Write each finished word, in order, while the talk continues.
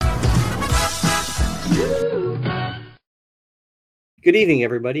Good evening,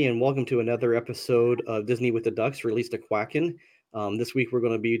 everybody, and welcome to another episode of Disney with the Ducks, released at Quacken. This week, we're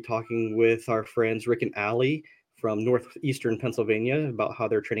going to be talking with our friends Rick and Allie from northeastern Pennsylvania about how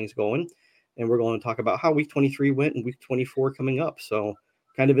their training's going. And we're going to talk about how week 23 went and week 24 coming up. So,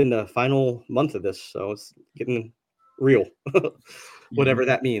 kind of in the final month of this. So, it's getting real, whatever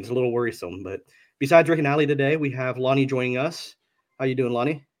that means. A little worrisome. But besides Rick and Allie today, we have Lonnie joining us. How you doing,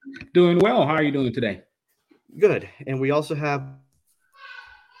 Lonnie? Doing well. How are you doing today? Good. And we also have,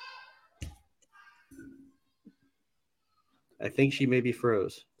 I think she maybe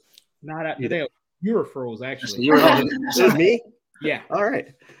froze. Not today. You were froze, actually. It was me? Yeah. All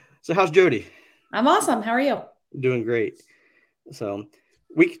right. So how's Jody? I'm awesome. How are you? Doing great. So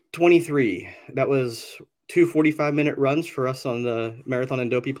week 23, that was two 45-minute runs for us on the Marathon and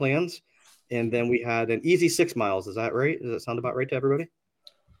Dopey plans. And then we had an easy 6 miles. Is that right? Does that sound about right to everybody?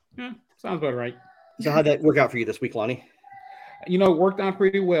 Yeah, sounds about right. So how'd that work out for you this week, Lonnie? It worked out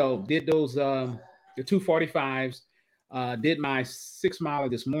pretty well. Did those the 2:45s. Did my 6 miler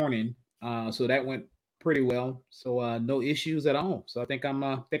this morning. So that went pretty well. So no issues at all. So I think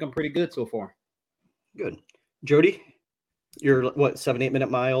I'm pretty good so far. Good. Jody, you're 7-8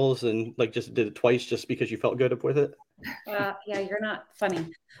 minute miles and just did it twice just because you felt good with it? Yeah, you're not funny.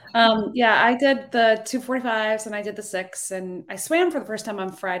 Yeah, I did the 2:45s and I did the 6, and I swam for the first time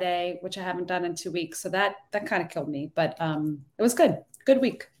on Friday, which I haven't done in 2 weeks. So that kind of killed me, but it was good. Good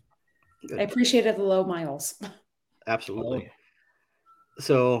week. Good. I appreciated the low miles. Absolutely.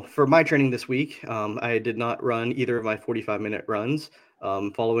 So for my training this week, I did not run either of my 45-minute runs.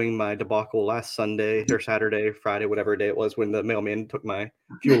 Following my debacle last Sunday or Saturday, Friday, whatever day it was when the mailman took my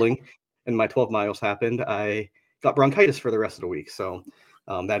fueling and my 12 miles happened, I got bronchitis for the rest of the week. So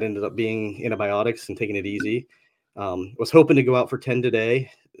that ended up being antibiotics and taking it easy. Was hoping to go out for 10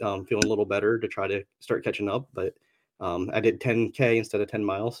 today, feeling a little better to try to start catching up. But I did 10K instead of 10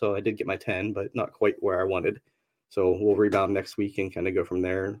 miles. So I did get my 10, but not quite where I wanted. So we'll rebound next week and kind of go from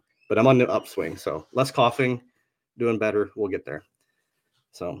there. But I'm on the upswing. So less coughing, doing better. We'll get there.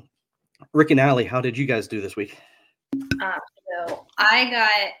 So Rick and Allie, how did you guys do this week? So I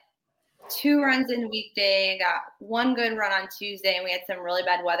got 2 runs in weekday, got 1 good run on Tuesday, and we had some really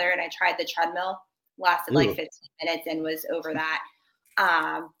bad weather, and I tried the treadmill, lasted like 15 minutes and was over that.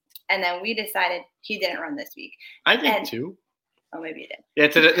 And then we decided he didn't run this week. I did too. Oh, maybe you did.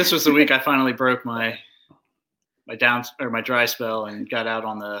 Yeah, this was the week I finally broke my dry spell and got out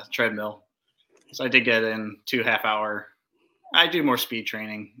on the treadmill. So I did get in 2 half-hour. I do more speed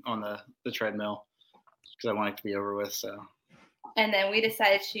training on the treadmill because I want it to be over with. So. And then we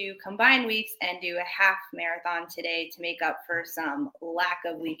decided to combine weeks and do a half marathon today to make up for some lack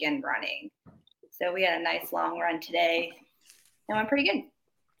of weekend running. So we had a nice long run today and went pretty good.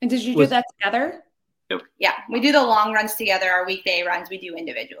 And did you do that together? Yep. Yeah, we do the long runs together. Our weekday runs we do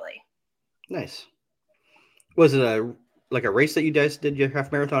individually. Nice. Was it a race that you guys did your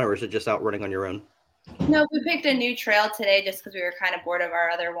half marathon, or was it just out running on your own? No, we picked a new trail today just because we were kind of bored of our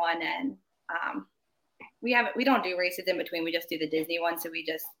other one, and we don't do races in between. We just do the Disney one, so we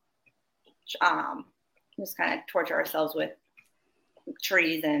just kind of torture ourselves with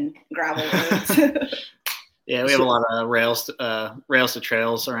trees and gravel roads. Yeah, we have a lot of rails to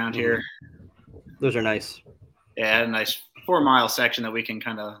trails around here. Those are nice. Yeah, a nice 4-mile section that we can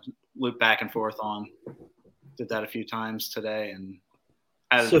kind of loop back and forth on. Did that a few times today and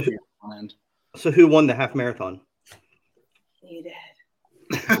added a few on end. So who won the half marathon? You did.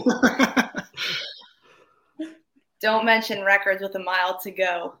 Don't mention records with a mile to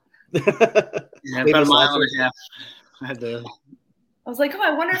go. Yeah, about a mile and a half. I was like,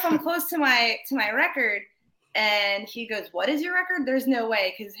 I wonder if I'm close to my record. And he goes, "What is your record?" There's no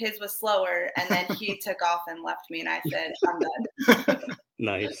way, because his was slower. And then he took off and left me, and I said, "I'm done."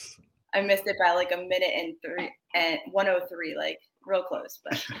 Nice. I missed it by like a minute and 1:03, like real close.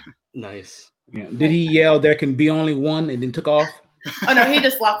 But nice. Yeah. Did he yell, "There can be only one," and then took off? Oh no, he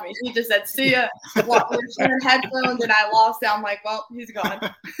just left me. He just said, "See ya." We were sharing headphones, and I lost it. I'm like, "Well, he's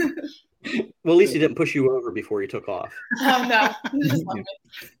gone." Well, at least he didn't push you over before he took off. Oh no, he just left me.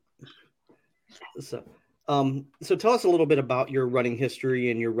 So tell us a little bit about your running history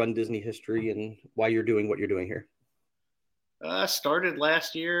and your Run Disney history and why you're doing what you're doing here. I started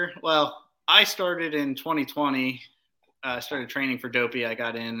last year. Well, I started in 2020. I started training for Dopey. I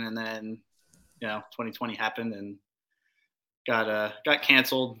got in, and then 2020 happened and got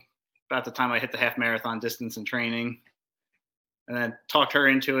canceled about the time I hit the half marathon distance in training. And then talked her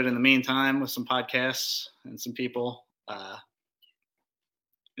into it in the meantime with some podcasts and some people. And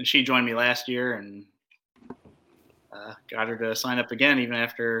she joined me last year and got her to sign up again, even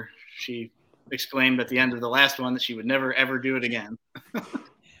after she exclaimed at the end of the last one that she would never, ever do it again.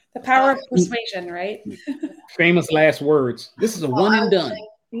 The power of persuasion, right? Famous last words. This is a one and done.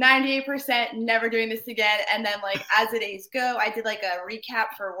 98% never doing this again. And then like as the days go, I did like a recap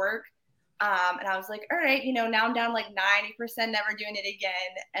for work. And I was like, all right, now I'm down like 90%, never doing it again.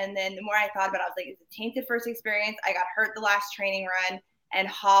 And then the more I thought about it, I was like, it's a tainted first experience. I got hurt the last training run and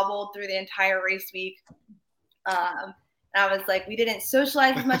hobbled through the entire race week. And I was like, we didn't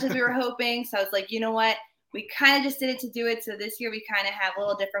socialize as much as we were hoping. So I was like, you know what? We kind of just did it to do it. So this year we kind of have a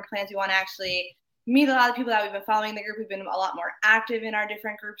little different plans. We want to actually meet a lot of people that we've been following the group. We've been a lot more active in our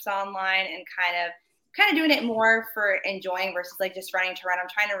different groups online and kind of doing it more for enjoying versus like just running to run. I'm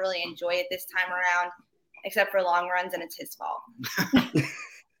trying to really enjoy it this time around, except for long runs, and it's his fault.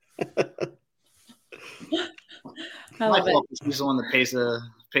 I love it. He's the one that pays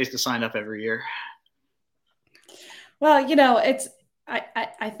to sign up every year. Well, it's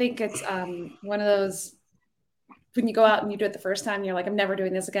I think it's one of those when you go out and you do it the first time, you're like, I'm never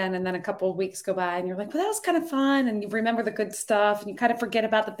doing this again. And then a couple of weeks go by and you're like, well, that was kind of fun. And you remember the good stuff and you kind of forget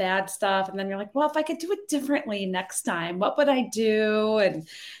about the bad stuff. And then you're like, well, if I could do it differently next time, what would I do? And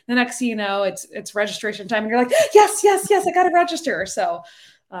the next thing you know, it's registration time. And you're like, yes, I got to register. So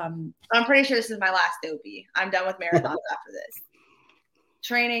I'm pretty sure this is my last Dopey. I'm done with marathons after this.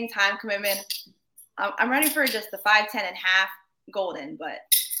 Training, time commitment. I'm ready for just the 5, 10, and half golden, but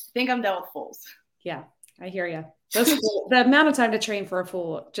I think I'm done with fulls. Yeah, I hear you. The amount of time to train for a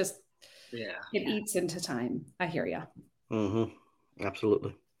full it eats into time. I hear you. Mm-hmm.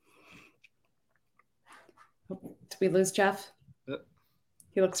 Absolutely. Did we lose Jeff? Yep.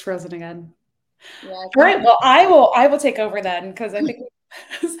 He looks frozen again. Yeah, all right. Well, I will take over then because I think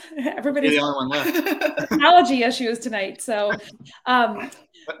everybody's You're the only one left. technology issues tonight. So, there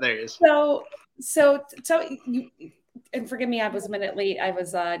he is. So you, and forgive me, I was a minute late. I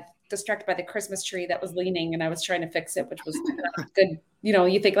was distracted by the Christmas tree that was leaning and I was trying to fix it, which was not good.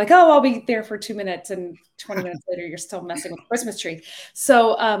 You think like, oh, I'll be there for 2 minutes and 20 minutes later, you're still messing with the Christmas tree.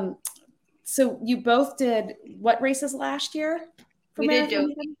 So, so you both did what races last year? We did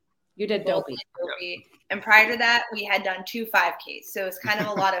Dopey. You did Dopey. And prior to that, we had done 2 5Ks. So it's kind of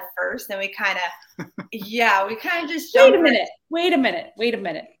a lot of first. And we kind of just jumped. Wait a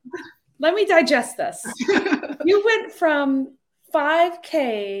minute. Let me digest this. You went from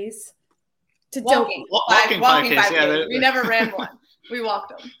 5Ks to walking. Walking 5Ks. Yeah, we never ran one. We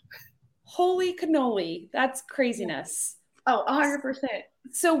walked them. Holy cannoli. That's craziness. Oh, 100%.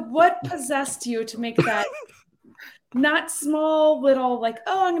 So what possessed you to make that not small little like,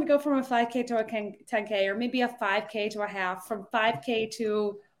 oh, I'm going to go from a 5K to a 10K or maybe a 5K to a half, from 5K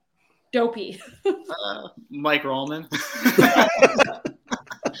to Dopey? Mike Rollman.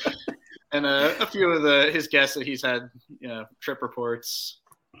 And a few of his guests that he's had, trip reports.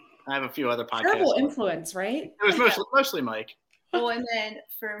 I have a few other podcasts. Terrible influence, right? It was mostly Mike. Well, and then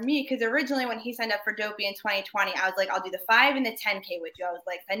for me, because originally when he signed up for Dopey in 2020, I was like, I'll do the 5 and the 10K with you. I was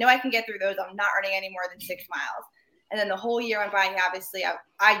like, I know I can get through those. I'm not running any more than 6 miles. And then the whole year went by. Obviously,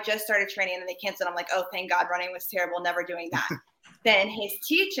 I just started training and then they canceled. I'm like, oh, thank God, running was terrible. Never doing that. Then his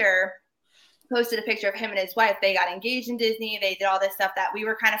teacher posted a picture of him and his wife. They got engaged in Disney. They did all this stuff that we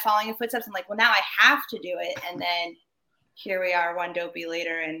were kind of following in footsteps. I'm like, well, now I have to do it. And then here we are, 1 Dopey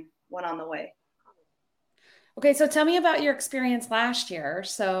later and 1 on the way. Okay, so tell me about your experience last year.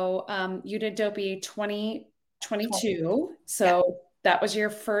 So you did Dopey 2022. So that was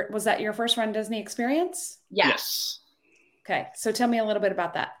was that your first Run Disney experience? Yes. Okay, so tell me a little bit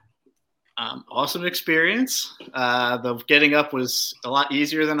about that. Awesome experience. The getting up was a lot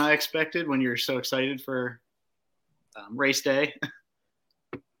easier than I expected when you're so excited for race day.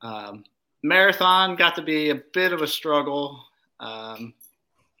 Marathon got to be a bit of a struggle.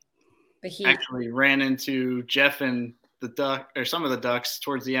 The heat. Actually ran into Jeff and some of the ducks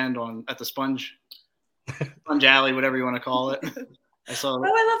towards the end at the Sponge Alley, whatever you want to call it. I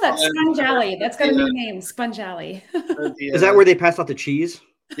love that. Sponge Alley. That's got a new name, Sponge Alley. Is that where they pass out the cheese?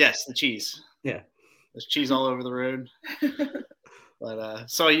 Yes, the cheese. Yeah. There's cheese all over the road. But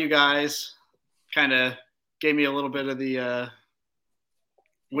saw you guys, kind of gave me a little bit of the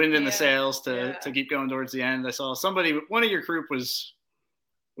wind in the sails to keep going towards the end. I saw one of your group was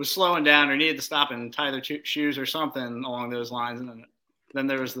slowing down or needed to stop and tie their shoes or something along those lines. And then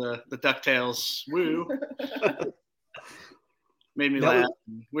there was the DuckTales woo. Made me laugh.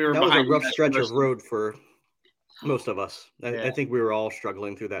 That was a rough stretch of road for most of us. I think we were all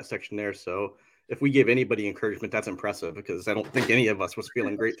struggling through that section there. So if we give anybody encouragement, that's impressive because I don't think any of us was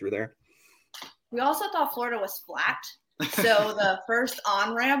feeling great through there. We also thought Florida was flat. So the first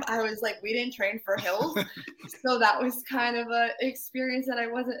on-ramp, I was like, we didn't train for hills. So that was kind of an experience that I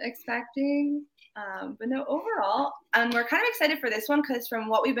wasn't expecting. But no, overall, we're kind of excited for this one because from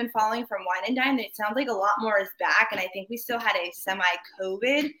what we've been following from Wine and Dine, it sounds like a lot more is back. And I think we still had a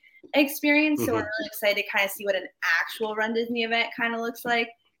semi-COVID experience. So we're really excited to kind of see what an actual Run Disney event kind of looks like.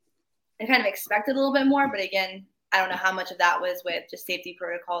 I kind of expected a little bit more, but again, I don't know how much of that was with just safety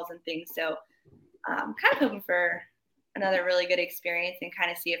protocols and things. So kind of hoping for another really good experience and kind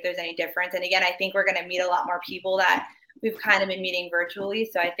of see if there's any difference. And again, I think we're going to meet a lot more people that we've kind of been meeting virtually.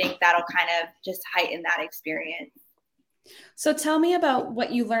 So I think that'll kind of just heighten that experience. So tell me about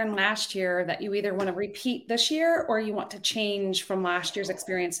what you learned last year that you either want to repeat this year or you want to change from last year's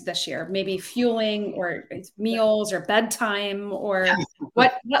experience this year, maybe fueling or meals or bedtime, or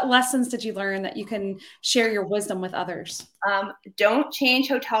what lessons did you learn that you can share your wisdom with others? Don't change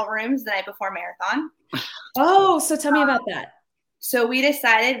hotel rooms the night before marathon. Oh, so tell me about that. So we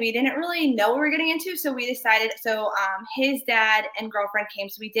decided, we didn't really know what we were getting into. So we decided, his dad and girlfriend came.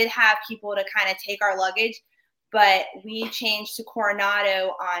 So we did have people to kind of take our luggage, but we changed to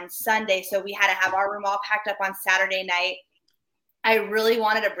Coronado on Sunday. So we had to have our room all packed up on Saturday night. I really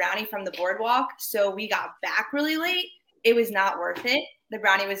wanted a brownie from the boardwalk. So we got back really late. It was not worth it. The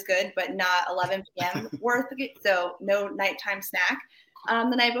brownie was good, but not 11 p.m. worth it. So no nighttime snack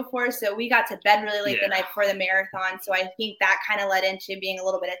the night before. So we got to bed really late the night before the marathon. So I think that kind of led into being a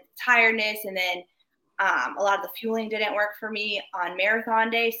little bit of tiredness. And then a lot of the fueling didn't work for me on marathon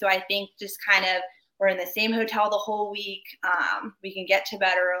day. So I think just kind of, we're in the same hotel the whole week. We can get to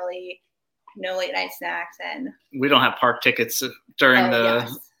bed early, no late night snacks. And we don't have park tickets during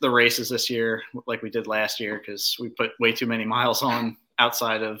the races this year like we did last year because we put way too many miles on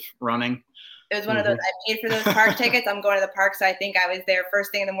outside of running. It was one of those, I paid for those park tickets. I'm going to the park. So I think I was there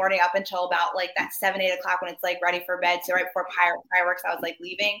first thing in the morning up until about like that 7, 8 o'clock when it's like ready for bed. So right before fireworks, I was like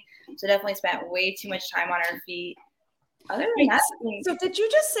leaving. So definitely spent way too much time on our feet. Other than that. So did you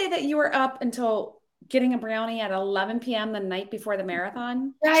just say that you were up until getting a brownie at 11 p.m. the night before the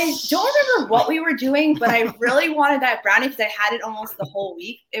marathon? I don't remember what we were doing, but I really wanted that brownie because I had it almost the whole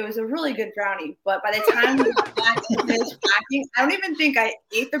week. It was a really good brownie, but by the time we got back to finish packing, I don't even think I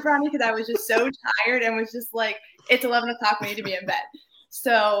ate the brownie because I was just so tired and was just like, it's 11 o'clock, we need to be in bed.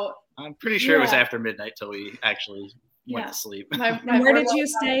 So I'm pretty sure it was after midnight till we actually went to sleep. Where did you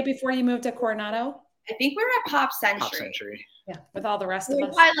stay before you moved to Coronado? I think we were at Pop Century. Pop Century. Yeah, with all the rest of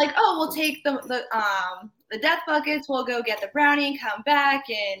us. Like, we'll take the death buckets, we'll go get the brownie and come back,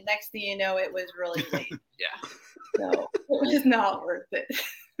 and next thing you know, it was really late. So it was not worth it.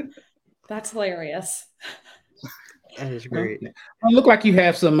 That's hilarious. That is great. It look like you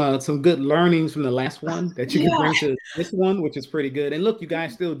have some good learnings from the last one that you can bring to this one, which is pretty good. And look, you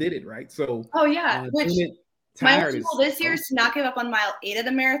guys still did it, right? So my goal this year is to not give up on mile 8 of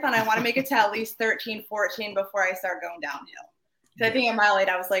the marathon. I want to make it to at least 13, 14 before I start going downhill. So I think at mile 8,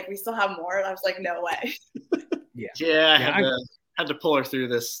 I was like, we still have more. And I was like, no way. I had to pull her through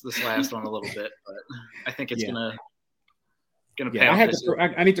this last one a little bit, but I think it's gonna pay off.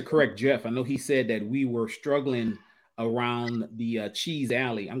 I need to correct Jeff. I know he said that we were struggling around the cheese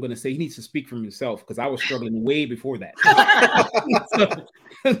alley. I'm going to say he needs to speak for himself because I was struggling way before that. So,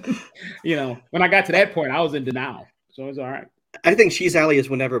 when I got to that point, I was in denial. So it's all right. I think cheese alley is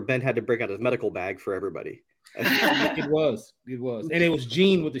whenever Ben had to break out his medical bag for everybody. It was. And it was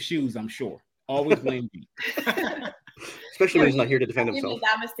Gene with the shoes, I'm sure. Always blame Gene. Especially when he's not here to defend himself. We made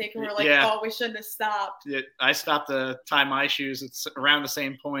that mistake and we're like, we shouldn't have stopped. I stopped to tie my shoes. It's around the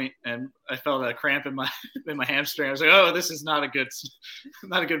same point, and I felt a cramp in my hamstring. I was like, "Oh, this is not a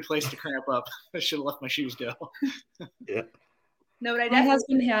good place to cramp up. I should have let my shoes go." Yeah. No, but my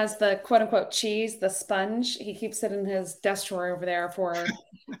husband has the quote unquote cheese, the sponge. He keeps it in his desk drawer over there for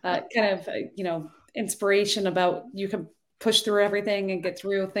inspiration about you can push through everything and get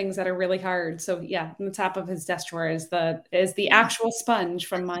through things that are really hard. So on the top of his desk drawer is the actual sponge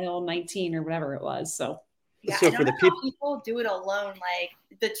from mile 19 or whatever it was. So so for the people do it alone, like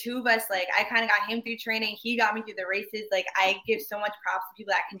the two of us, like I kind of got him through training. He got me through the races. Like I give so much props to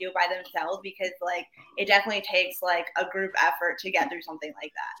people that can do it by themselves because like it definitely takes like a group effort to get through something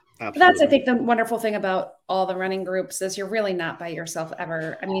like that. Absolutely. That's, I think, the wonderful thing about all the running groups is you're really not by yourself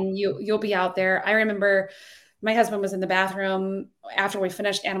ever. I mean, you'll be out there. I remember my husband was in the bathroom after we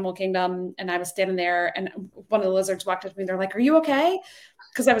finished Animal Kingdom and I was standing there and one of the lizards walked up to me. They're like, "Are you okay?"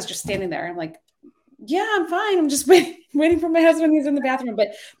 Because I was just standing there. I'm like, "Yeah, I'm fine. I'm just waiting for my husband. He's in the bathroom." But,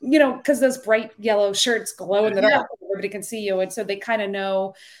 because those bright yellow shirts glow in the dark, everybody can see you. And so they kind of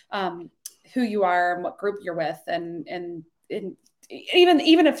know who you are and what group you're with. And even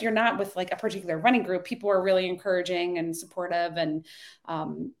if you're not with like a particular running group, people are really encouraging and supportive, and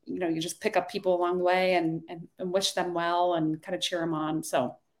you just pick up people along the way and wish them well and kind of cheer them on.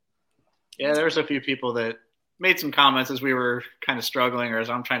 So yeah, there was a few people that made some comments as we were kind of struggling, or as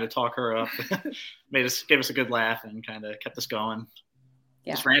I'm trying to talk her up. Gave us a good laugh and kind of kept us going.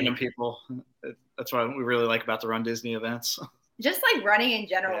 Yeah. Just random people. That's what we really like about the Run Disney events. Just like running in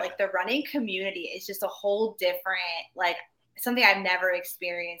general, like the running community is just a whole different, like something I've never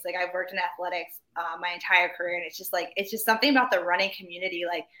experienced. Like I've worked in athletics my entire career, and it's just something about the running community.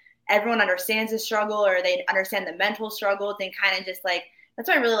 Like everyone understands the struggle, or they understand the mental struggle. They kind of just like, that's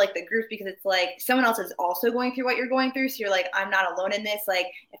why I really like the groups, because it's like someone else is also going through what you're going through. So you're like, I'm not alone in this. Like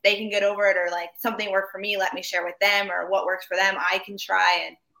if they can get over it, or like something worked for me, let me share with them, or what works for them, I can try.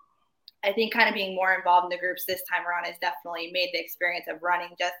 And I think kind of being more involved in the groups this time around has definitely made the experience of running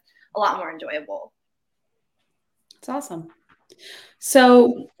just a lot more enjoyable. It's awesome.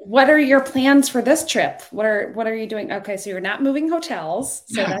 So what are your plans for this trip? What are you doing? Okay, so you're not moving hotels,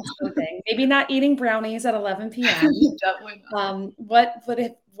 so that's something. Maybe not eating brownies at 11 p.m. Definitely not.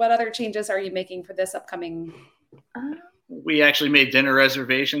 What other changes are you making for this upcoming? We actually made dinner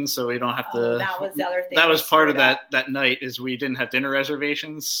reservations, so we don't have to. That was the other thing. That was part of that night, is we didn't have dinner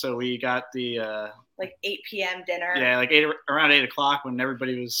reservations, so we got the like 8 p.m. dinner. Yeah, like around 8 o'clock when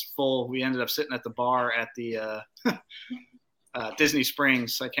everybody was full. We ended up sitting at the bar at the Disney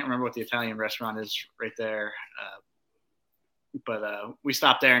Springs. I can't remember what the Italian restaurant is right there, but we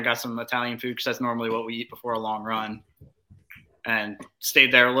stopped there and got some Italian food, because that's normally what we eat before a long run, and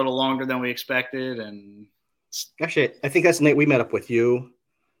stayed there a little longer than we expected. And actually, I think that's the night we met up with you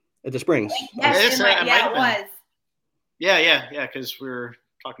at the Springs. Yes, it was. Yeah, because we were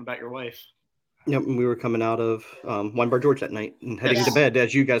talking about your wife. Yep, and we were coming out of Wine Bar George that night and heading to bed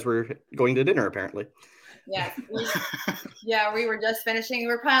as you guys were going to dinner, apparently. Yeah, we were just finishing. We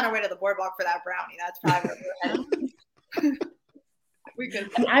were probably on our way to the boardwalk for that brownie. That's probably where we were heading. We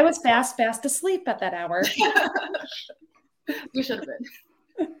could. And I was fast asleep at that hour. We should have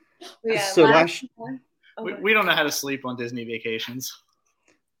been. Yeah. So we don't know how to sleep on Disney vacations,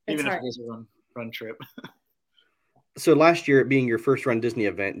 even if it is a run trip. So last year, it being your first Run Disney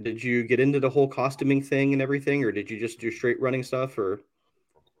event, did you get into the whole costuming thing and everything, or did you just do straight running stuff, or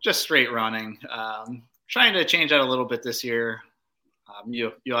just straight running? Trying to change that a little bit this year.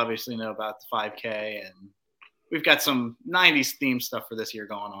 You obviously know about the 5K, and we've got some 90s themed stuff for this year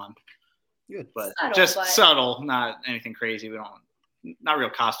going on. Good, but subtle, not anything crazy. We don't, not real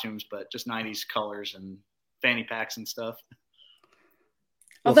costumes, but just 90s colors and fanny packs and stuff.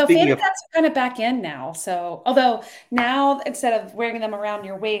 Although fanny packs are kind of back in now. So, although now instead of wearing them around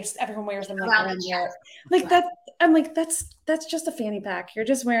your waist, everyone wears them like around your, like that. I'm like, that's just a fanny pack. You're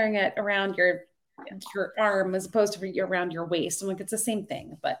just wearing it around your arm as opposed to around your waist. I'm like, it's the same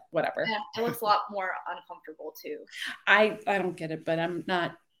thing, but whatever. Yeah, it looks a lot more uncomfortable too. I don't get it, but I'm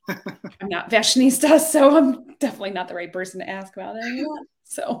not fashionista, so I'm definitely not the right person to ask about any of that.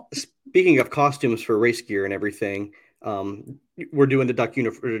 So speaking of costumes for race gear and everything, we're doing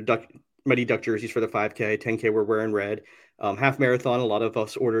the Mighty Duck jerseys for the 5K, 10K. We're wearing red. Half marathon, a lot of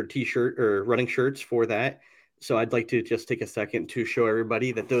us ordered t-shirt or running shirts for that. So I'd like to just take a second to show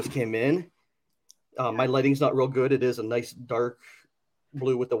everybody that those came in. My lighting's not real good. It is a nice dark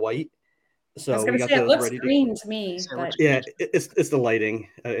blue with the white. So I was going to say it looks green to me. But... Yeah, it's the lighting.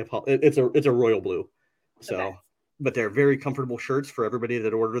 It's a royal blue. So, okay. But they're very comfortable shirts for everybody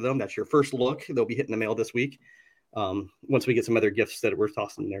that order them. That's your first look. They'll be hitting the mail this week. Once we get some other gifts that we're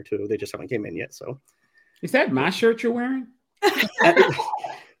tossing in there too. They just haven't came in yet. So, is that my shirt you're wearing?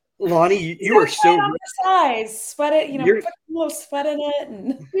 Lonnie, you are so size. Sweat it, put a little sweat in it,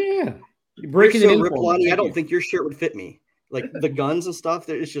 and yeah, you're breaking it in. Lonnie, I don't think your shirt would fit me. Like the guns and stuff.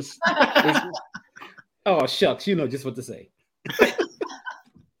 It's just. Oh shucks, you know just what to say.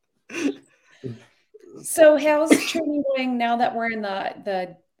 So, how's training going now that we're in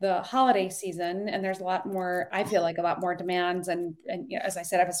the holiday season, and there's a lot more? I feel like a lot more demands, and as I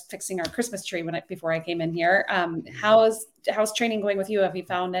said, I was fixing our Christmas tree before I came in here. How's training going with you? Have you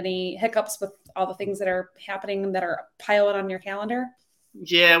found any hiccups with all the things that are happening that are piling on your calendar?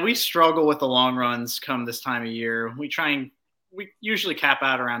 Yeah, we struggle with the long runs come this time of year. We usually cap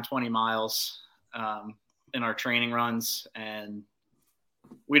out around 20 miles in our training runs, and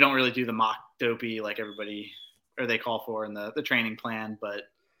we don't really do the mock dopey like everybody or they call for in the training plan, but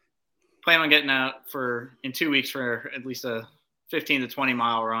plan on getting out in 2 weeks for at least a 15 to 20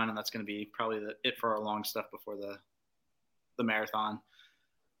 mile run, and that's going to be probably it for our long stuff before the marathon.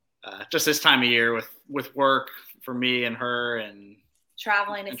 Just this time of year with work for me and her and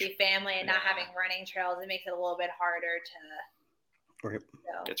traveling to see family and not having running trails, it makes it a little bit harder Right.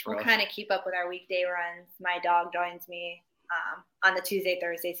 So we'll kind of keep up with our weekday runs. My dog joins me on the Tuesday,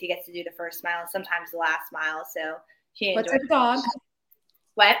 Thursdays. He gets to do the first mile, sometimes the last mile. So he enjoys. What type of dog?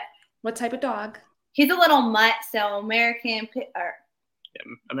 What type of dog? He's a little mutt. So American Pit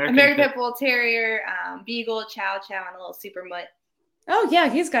Bull Terrier, Beagle, Chow Chow, and a little super mutt. Oh yeah,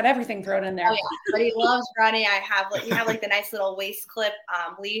 he's got everything thrown in there. Oh, yeah. But he loves running. We have like the nice little waist clip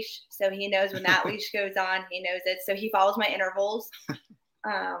leash, so he knows when that leash goes on. He knows it, so he follows my intervals.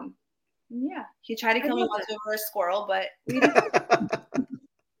 Yeah, he tried to kill me once over a squirrel, but we did.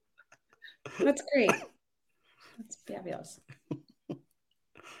 That's great. That's fabulous.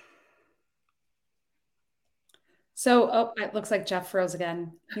 So, it looks like Jeff froze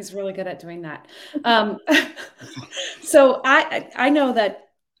again. He's really good at doing that. So I know that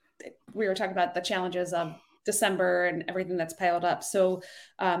we were talking about the challenges of December and everything that's piled up. So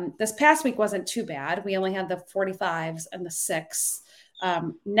this past week wasn't too bad. We only had the 45s and the 6.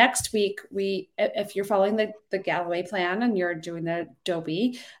 Next week, if you're following the Galloway plan and you're doing the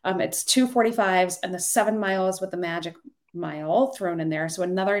Dopey, it's 2 45s and the 7 miles with the Magic Mile thrown in there. So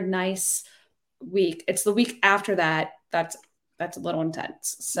another nice week. It's the week after that. That's a little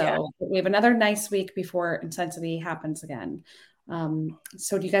intense. So we have another nice week before intensity happens again.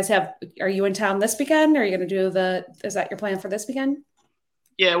 So do you guys are you in town this weekend? Or are you going to do is that your plan for this weekend?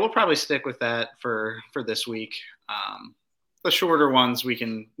 Yeah, we'll probably stick with that for this week. The shorter ones we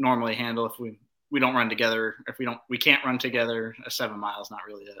can normally handle if we don't run together. If we can't run together, a 7 mile is not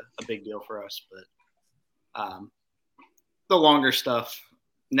really a big deal for us, but the longer stuff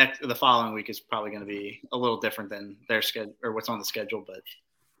the following week is probably going to be a little different than their schedule or what's on the schedule, but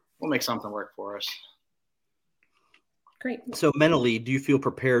we'll make something work for us. Great. So mentally, do you feel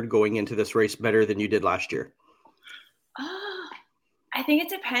prepared going into this race better than you did last year? I think it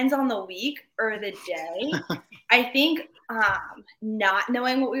depends on the week or the day. I think not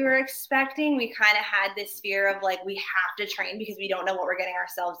knowing what we were expecting, we kind of had this fear of like, we have to train because we don't know what we're getting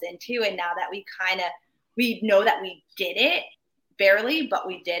ourselves into. And now that we know that we did it, barely, but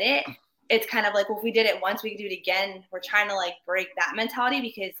we did it. It's kind of like, well, if we did it once, we can do it again. We're trying to like break that mentality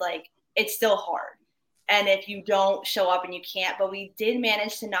because like it's still hard. And if you don't show up and you can't, but we did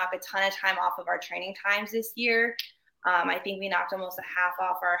manage to knock a ton of time off of our training times this year. I think we knocked almost a half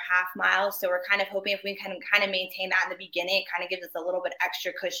off our half miles. So we're kind of hoping if we can kind of maintain that in the beginning, it kind of gives us a little bit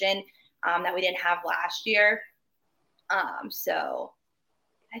extra cushion that we didn't have last year. So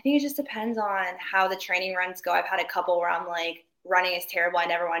I think it just depends on how the training runs go. I've had a couple where I'm like, running is terrible. I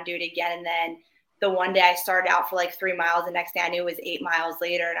never want to do it again. And then the one day I started out for like 3 miles. The next day I knew it was 8 miles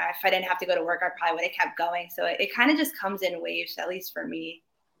later. And if I didn't have to go to work, I probably would have kept going. So it kind of just comes in waves, at least for me.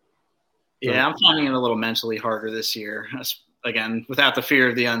 Yeah, I'm finding it a little mentally harder this year. Again, without the fear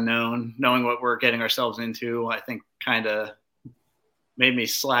of the unknown, knowing what we're getting ourselves into, I think kind of made me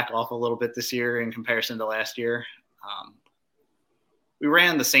slack off a little bit this year in comparison to last year. We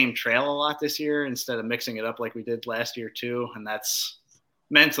ran the same trail a lot this year instead of mixing it up like we did last year too. And that's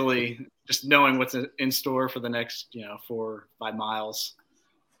mentally just knowing what's in store for the next, 4 or 5 miles.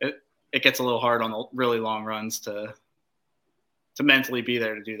 It gets a little hard on the really long runs to mentally be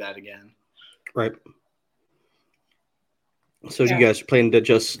there to do that again. Right. So you guys plan to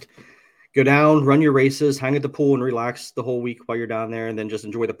just go down, run your races, hang at the pool and relax the whole week while you're down there and then just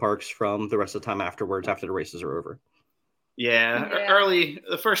enjoy the parks from the rest of the time afterwards after the races are over? Yeah, early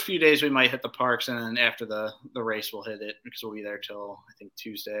the first few days we might hit the parks, and then after the race we'll hit it because we'll be there till I think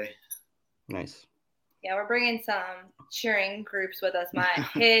Tuesday. Nice. Yeah, we're bringing some cheering groups with us.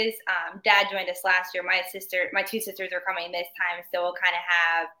 His dad joined us last year. My 2 sisters are coming this time, so we'll kind of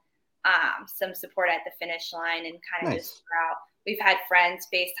have some support at the finish line and kind of just throughout. We've had friends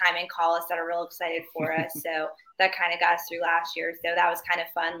FaceTime and call us that are real excited for us, so that kind of got us through last year. So that was kind of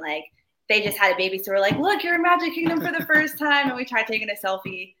fun. Like, they just had a baby, so we're like, look, you're in Magic Kingdom for the first time. And we tried taking a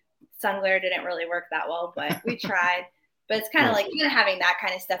selfie. Sun glare didn't really work that well, but we tried. But it's kind of like having that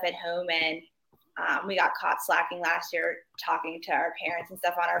kind of stuff at home. And we got caught slacking last year talking to our parents and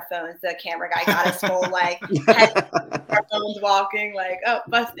stuff on our phones. The camera guy got us full, like, our phones walking, like, oh,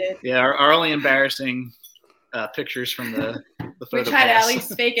 busted. Yeah, our only embarrassing pictures from the photo We tried to pass. at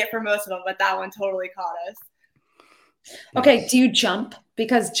least fake it for most of them, but that one totally caught us. Okay, do you jump?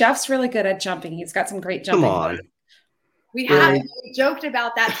 Because Jeff's really good at jumping. He's got some great jumping. Come on. We joked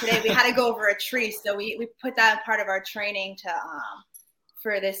about that today. We had to go over a tree, so we put that as part of our training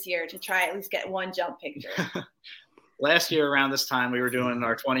for this year to try at least get one jump picture. Last year around this time, we were doing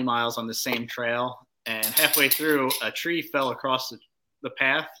our 20 miles on the same trail, and halfway through, a tree fell across the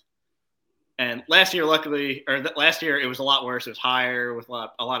path. And last year, it was a lot worse. It was higher with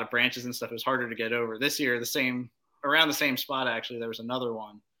a lot of branches and stuff. It was harder to get over. This year, the same around the same spot, actually, there was another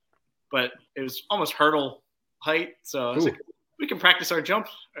one, but it was almost hurdle height. So I was like, we can practice our jump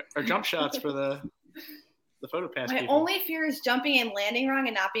shots for the photo pass. My only fear is jumping and landing wrong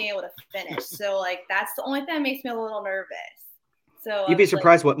and not being able to finish. So like that's the only thing that makes me a little nervous. So you'd be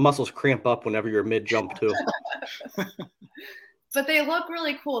surprised what muscles cramp up whenever you're mid jump too. But they look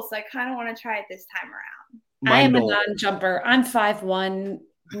really cool, so I kind of want to try it this time around. I am a non-jumper. I'm 5'1",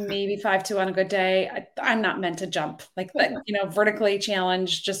 maybe 5'2" on a good day. I'm not meant to jump like that, vertically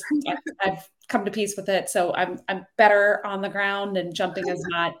challenged. Just I've come to peace with it. So I'm better on the ground, and jumping is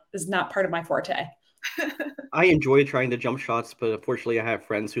not part of my forte. I enjoy trying the jump shots, but unfortunately I have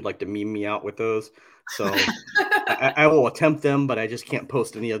friends who like to meme me out with those. So I will attempt them, but I just can't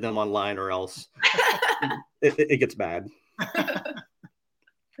post any of them online or else it gets bad.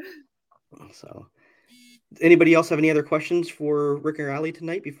 So anybody else have any other questions for Rick or Ali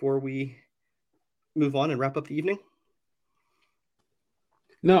tonight before we move on and wrap up the evening?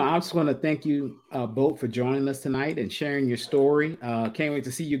 No, I just want to thank you both for joining us tonight and sharing your story. Can't wait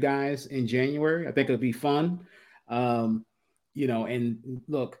to see you guys in January. I think it'll be fun. And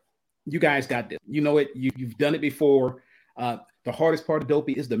look, you guys got this. You know it. You've done it before. The hardest part of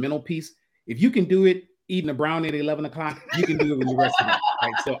dopey is the mental piece. If you can do it eating a brownie at 11 o'clock, you can do it when the rest of it.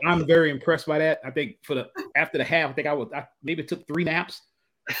 Right? So I'm very impressed by that. I think after the half, I think I maybe took 3 naps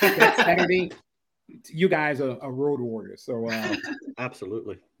that Saturday. You guys are road warriors, so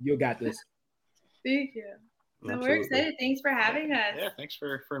absolutely, you got this. Thank you. So we're excited. Thanks for having us. Yeah, thanks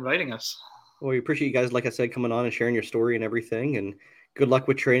for inviting us. Well, we appreciate you guys, like I said, coming on and sharing your story and everything. And good luck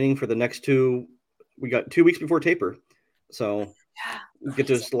with training for the next 2. We got 2 weeks before taper, so we get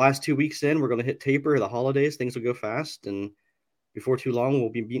those last 2 weeks in. We're going to hit taper, the holidays. Things will go fast, and before too long, we'll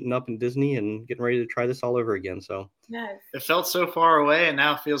be meeting up in Disney and getting ready to try this all over again. So it felt so far away, and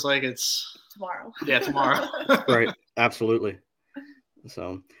now it feels like it's tomorrow. Yeah, tomorrow. Right. Absolutely.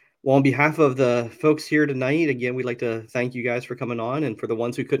 So, well, on behalf of the folks here tonight, again, we'd like to thank you guys for coming on. And for the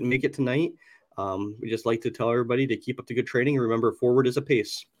ones who couldn't make it tonight, we just like to tell everybody to keep up the good training. And remember, forward is a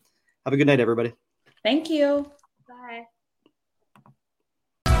pace. Have a good night, everybody. Thank you. Bye.